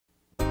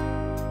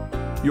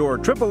Your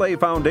AAA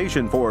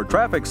Foundation for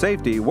Traffic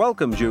Safety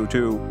welcomes you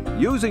to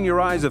Using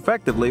Your Eyes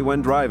Effectively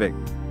When Driving.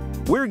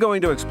 We're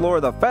going to explore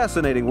the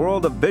fascinating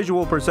world of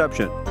visual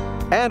perception,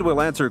 and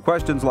we'll answer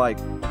questions like,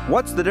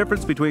 what's the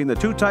difference between the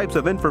two types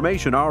of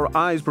information our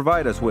eyes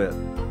provide us with?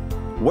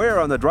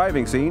 Where on the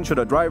driving scene should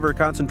a driver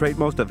concentrate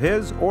most of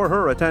his or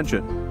her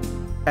attention?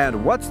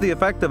 And what's the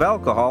effect of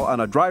alcohol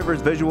on a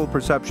driver's visual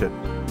perception?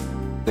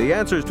 The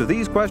answers to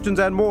these questions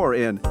and more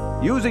in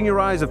Using Your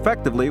Eyes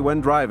Effectively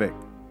When Driving.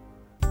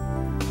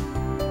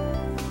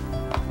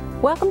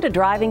 Welcome to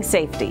Driving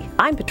Safety.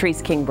 I'm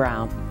Patrice King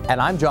Brown. And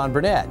I'm John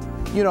Burnett.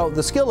 You know,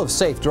 the skill of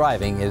safe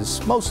driving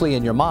is mostly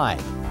in your mind.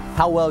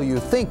 How well you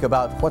think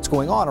about what's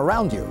going on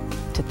around you.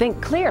 To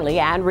think clearly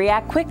and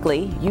react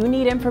quickly, you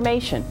need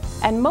information.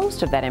 And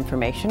most of that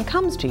information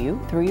comes to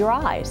you through your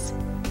eyes.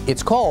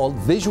 It's called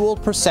visual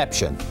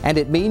perception, and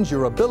it means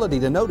your ability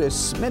to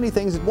notice many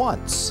things at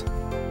once.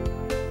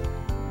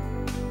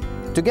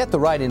 To get the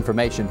right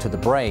information to the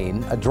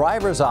brain, a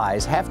driver's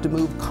eyes have to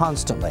move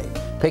constantly,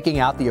 picking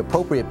out the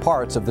appropriate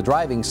parts of the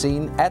driving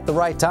scene at the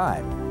right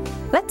time.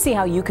 Let's see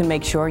how you can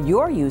make sure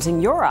you're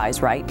using your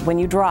eyes right when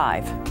you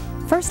drive.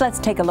 First, let's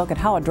take a look at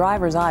how a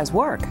driver's eyes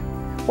work.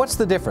 What's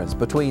the difference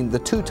between the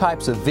two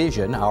types of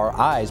vision our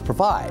eyes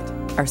provide?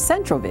 Our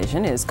central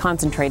vision is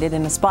concentrated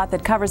in a spot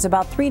that covers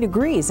about 3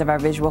 degrees of our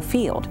visual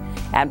field,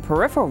 and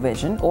peripheral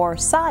vision, or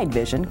side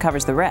vision,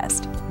 covers the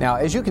rest. Now,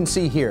 as you can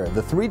see here,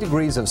 the 3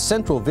 degrees of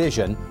central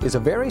vision is a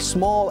very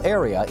small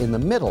area in the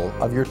middle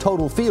of your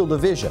total field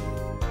of vision.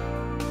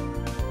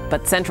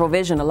 But central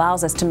vision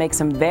allows us to make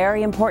some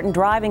very important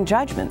driving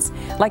judgments,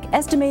 like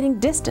estimating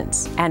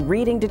distance and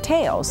reading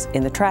details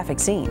in the traffic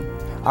scene.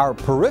 Our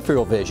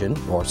peripheral vision,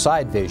 or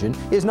side vision,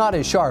 is not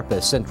as sharp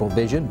as central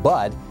vision,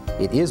 but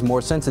it is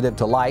more sensitive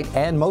to light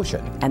and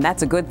motion. And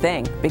that's a good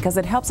thing, because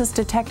it helps us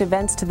detect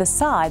events to the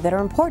side that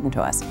are important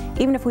to us,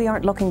 even if we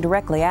aren't looking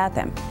directly at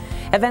them.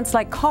 Events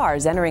like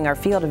cars entering our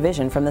field of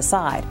vision from the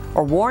side,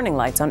 or warning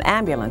lights on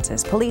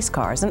ambulances, police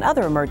cars, and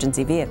other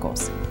emergency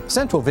vehicles.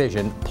 Central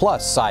vision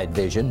plus side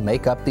vision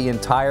make up the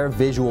entire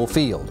visual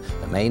field,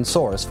 the main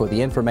source for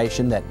the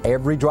information that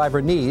every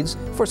driver needs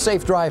for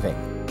safe driving.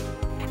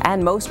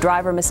 And most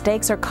driver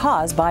mistakes are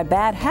caused by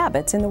bad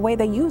habits in the way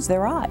they use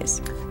their eyes.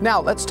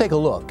 Now let's take a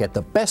look at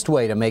the best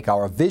way to make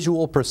our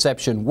visual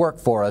perception work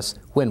for us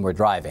when we're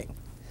driving.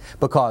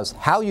 Because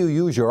how you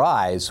use your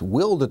eyes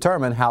will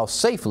determine how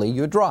safely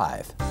you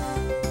drive.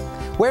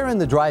 Where in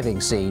the driving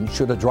scene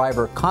should a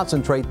driver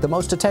concentrate the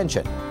most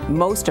attention?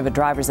 Most of a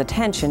driver's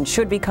attention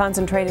should be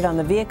concentrated on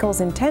the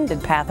vehicle's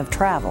intended path of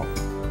travel.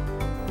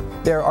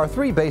 There are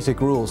 3 basic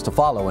rules to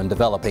follow in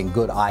developing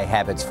good eye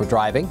habits for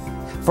driving.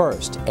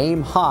 First,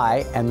 aim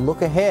high and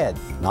look ahead,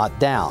 not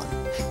down.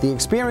 The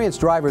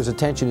experienced driver's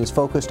attention is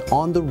focused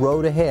on the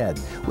road ahead,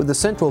 with the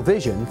central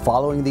vision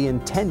following the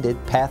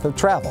intended path of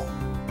travel.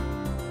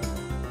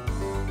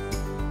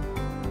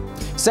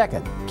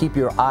 Second, keep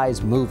your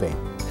eyes moving.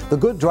 The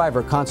good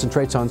driver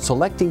concentrates on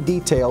selecting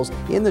details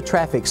in the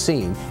traffic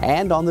scene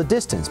and on the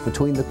distance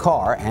between the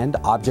car and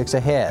objects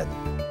ahead.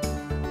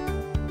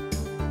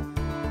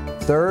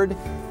 Third,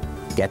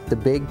 get the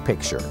big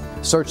picture.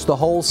 Search the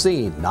whole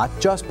scene, not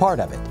just part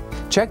of it.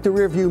 Check the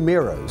rearview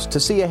mirrors to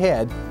see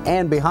ahead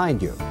and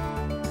behind you.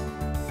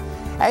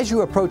 As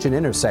you approach an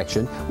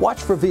intersection, watch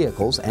for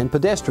vehicles and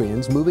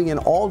pedestrians moving in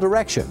all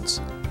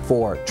directions,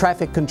 for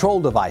traffic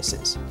control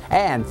devices,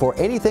 and for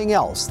anything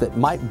else that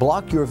might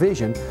block your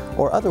vision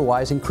or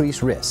otherwise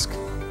increase risk.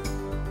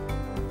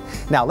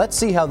 Now let's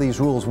see how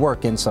these rules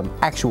work in some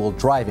actual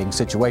driving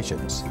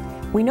situations.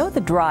 We know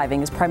that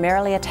driving is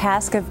primarily a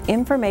task of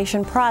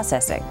information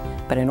processing,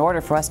 but in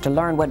order for us to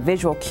learn what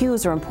visual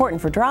cues are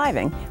important for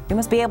driving, we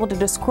must be able to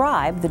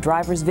describe the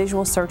driver's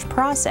visual search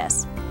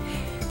process.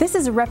 This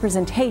is a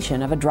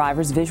representation of a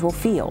driver's visual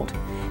field.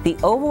 The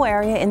oval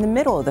area in the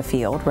middle of the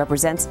field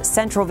represents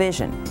central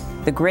vision.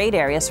 The grayed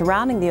area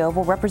surrounding the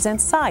oval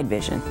represents side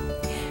vision.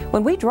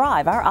 When we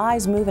drive, our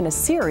eyes move in a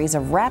series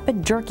of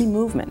rapid, jerky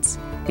movements.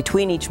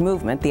 Between each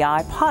movement, the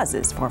eye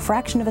pauses for a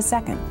fraction of a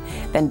second,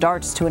 then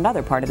darts to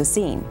another part of the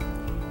scene.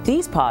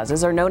 These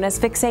pauses are known as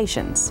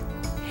fixations.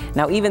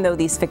 Now, even though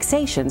these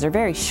fixations are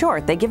very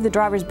short, they give the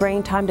driver's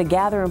brain time to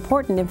gather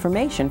important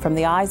information from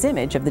the eye's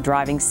image of the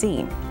driving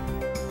scene.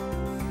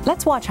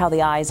 Let's watch how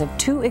the eyes of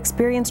 2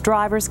 experienced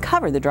drivers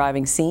cover the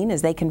driving scene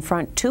as they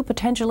confront 2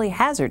 potentially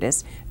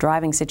hazardous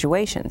driving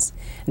situations,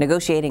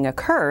 negotiating a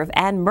curve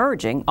and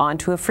merging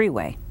onto a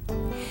freeway.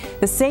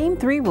 The same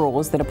 3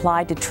 rules that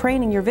apply to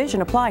training your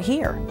vision apply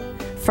here.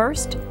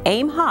 First,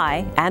 aim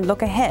high and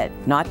look ahead,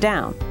 not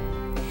down.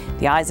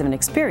 The eyes of an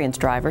experienced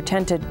driver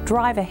tend to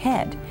drive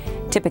ahead,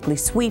 typically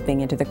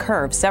sweeping into the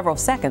curve several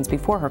seconds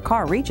before her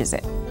car reaches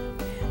it.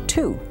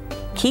 2,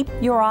 keep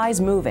your eyes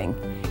moving.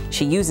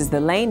 She uses the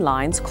lane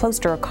lines close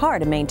to her car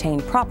to maintain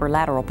proper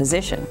lateral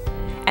position.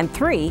 And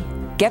 3,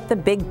 get the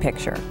big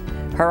picture.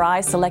 Her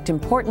eyes select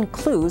important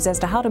clues as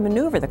to how to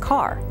maneuver the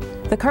car,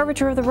 the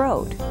curvature of the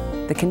road,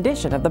 the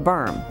condition of the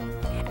berm,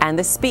 and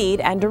the speed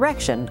and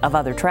direction of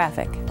other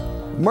traffic.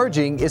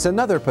 Merging is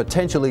another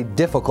potentially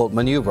difficult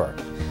maneuver.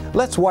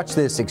 Let's watch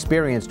this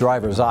experienced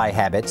driver's eye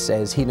habits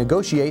as he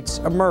negotiates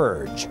a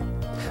merge.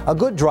 A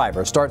good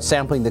driver starts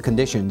sampling the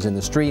conditions in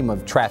the stream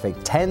of traffic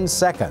 10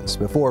 seconds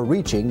before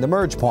reaching the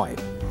merge point.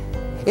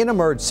 In a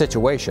merge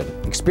situation,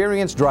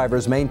 experienced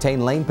drivers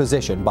maintain lane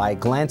position by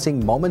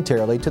glancing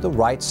momentarily to the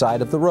right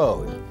side of the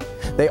road.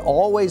 They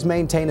always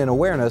maintain an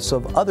awareness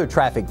of other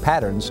traffic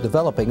patterns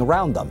developing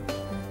around them.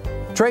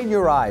 Train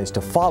your eyes to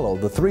follow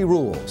the 3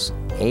 rules.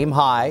 Aim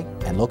high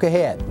and look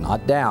ahead,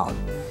 not down.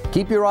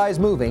 Keep your eyes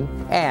moving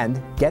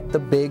and get the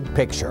big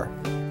picture.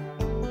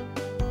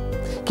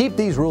 Keep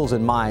these rules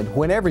in mind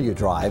whenever you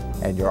drive,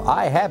 and your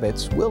eye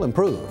habits will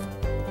improve.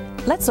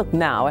 Let's look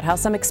now at how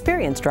some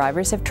experienced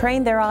drivers have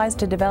trained their eyes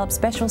to develop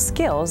special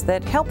skills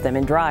that help them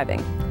in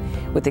driving.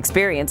 With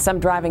experience, some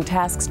driving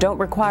tasks don't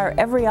require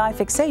every eye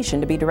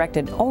fixation to be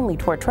directed only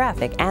toward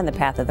traffic and the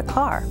path of the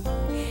car.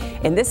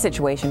 In this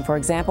situation, for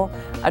example,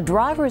 a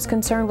driver is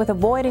concerned with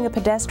avoiding a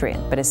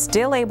pedestrian, but is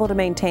still able to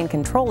maintain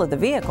control of the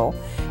vehicle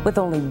with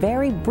only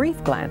very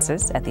brief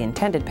glances at the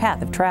intended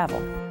path of travel.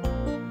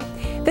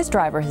 This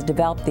driver has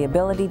developed the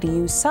ability to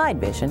use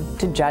side vision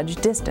to judge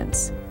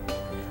distance.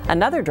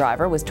 Another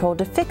driver was told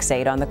to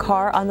fixate on the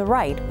car on the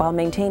right while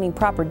maintaining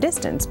proper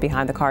distance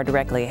behind the car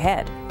directly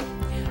ahead.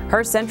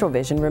 Her central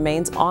vision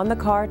remains on the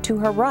car to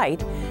her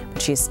right,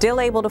 but she is still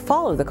able to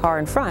follow the car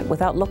in front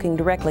without looking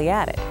directly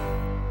at it.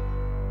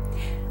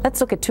 Let's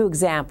look at 2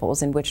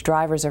 examples in which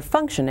drivers are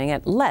functioning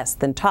at less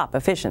than top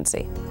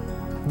efficiency.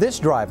 This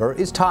driver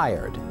is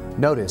tired.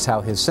 Notice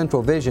how his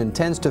central vision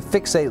tends to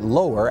fixate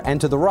lower and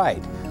to the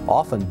right,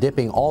 often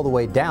dipping all the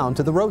way down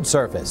to the road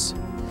surface.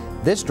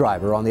 This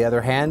driver, on the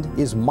other hand,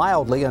 is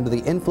mildly under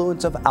the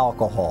influence of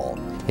alcohol.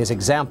 His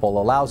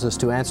example allows us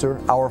to answer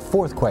our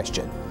 4th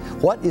question.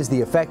 What is the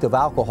effect of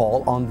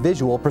alcohol on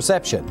visual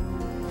perception?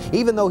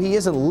 Even though he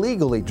isn't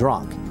legally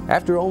drunk,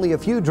 after only a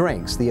few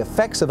drinks, the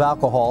effects of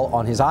alcohol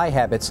on his eye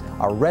habits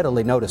are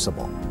readily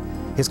noticeable.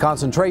 His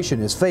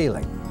concentration is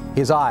failing.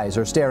 His eyes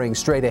are staring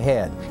straight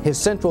ahead, his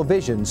central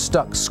vision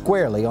stuck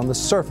squarely on the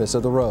surface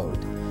of the road.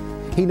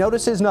 He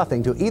notices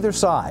nothing to either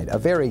side, a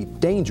very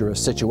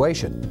dangerous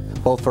situation,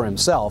 both for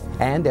himself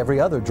and every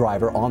other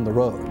driver on the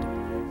road.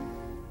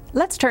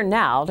 Let's turn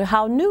now to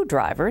how new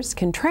drivers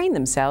can train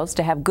themselves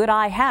to have good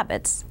eye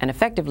habits and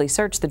effectively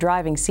search the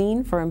driving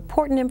scene for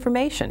important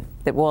information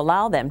that will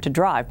allow them to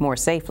drive more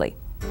safely.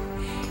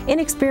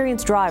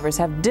 Inexperienced drivers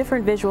have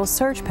different visual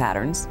search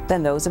patterns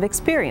than those of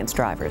experienced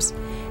drivers.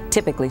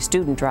 Typically,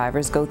 student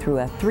drivers go through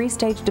a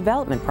 3-stage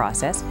development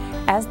process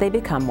as they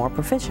become more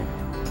proficient.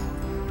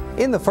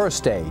 In the first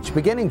stage,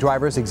 beginning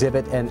drivers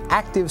exhibit an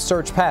active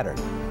search pattern,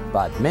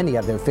 but many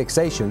of their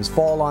fixations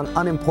fall on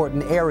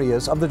unimportant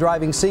areas of the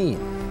driving scene.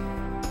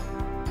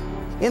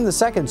 In the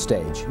second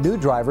stage, new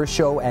drivers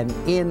show an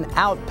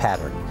in-out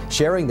pattern,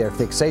 sharing their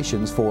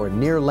fixations for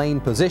near lane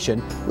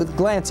position with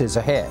glances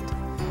ahead.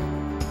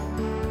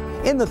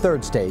 In the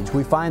third stage,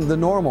 we find the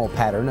normal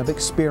pattern of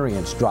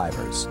experienced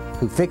drivers,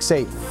 who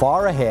fixate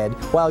far ahead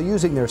while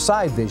using their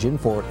side vision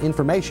for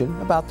information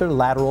about their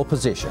lateral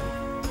position.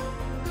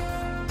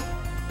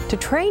 To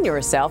train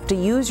yourself to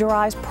use your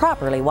eyes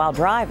properly while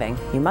driving,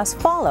 you must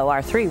follow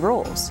our 3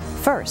 rules.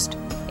 First,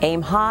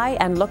 aim high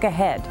and look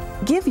ahead.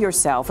 Give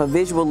yourself a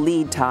visual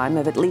lead time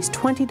of at least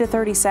 20 to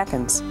 30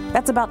 seconds.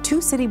 That's about 2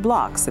 city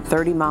blocks at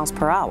 30 miles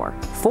per hour,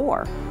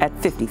 4 at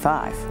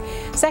 55.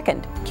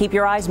 Second, keep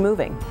your eyes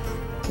moving.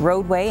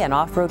 Roadway and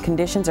off-road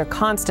conditions are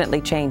constantly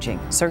changing.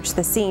 Search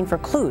the scene for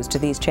clues to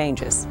these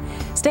changes.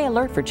 Stay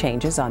alert for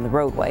changes on the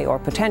roadway or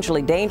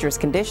potentially dangerous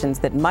conditions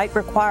that might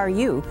require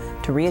you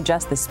to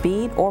readjust the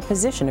speed or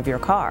position of your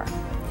car.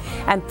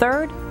 And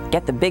third,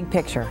 get the big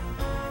picture.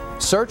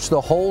 Search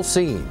the whole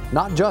scene,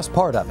 not just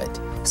part of it.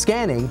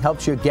 Scanning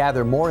helps you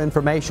gather more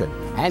information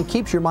and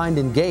keeps your mind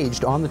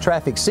engaged on the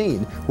traffic scene,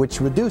 which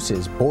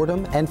reduces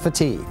boredom and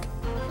fatigue.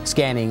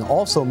 Scanning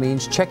also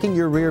means checking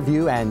your rear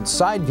view and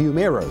side view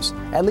mirrors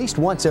at least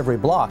once every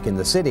block in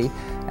the city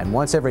and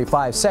once every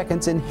 5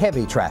 seconds in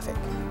heavy traffic.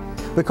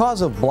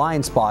 Because of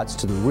blind spots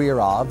to the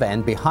rear of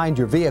and behind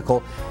your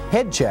vehicle,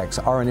 head checks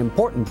are an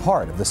important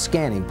part of the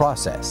scanning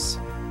process.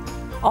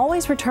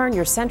 Always return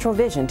your central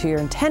vision to your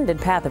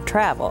intended path of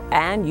travel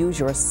and use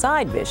your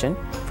side vision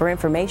for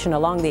information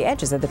along the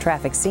edges of the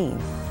traffic scene.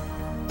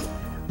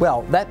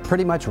 Well, that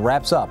pretty much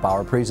wraps up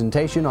our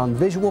presentation on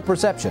visual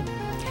perception.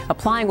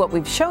 Applying what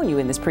we've shown you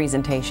in this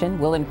presentation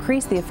will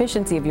increase the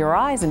efficiency of your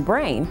eyes and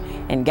brain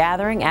in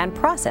gathering and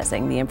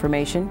processing the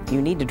information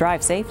you need to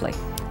drive safely.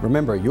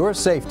 Remember, your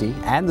safety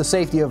and the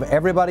safety of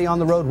everybody on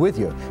the road with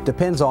you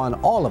depends on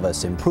all of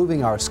us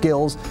improving our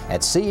skills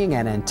at seeing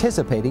and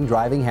anticipating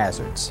driving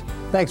hazards.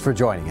 Thanks for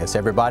joining us,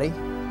 everybody.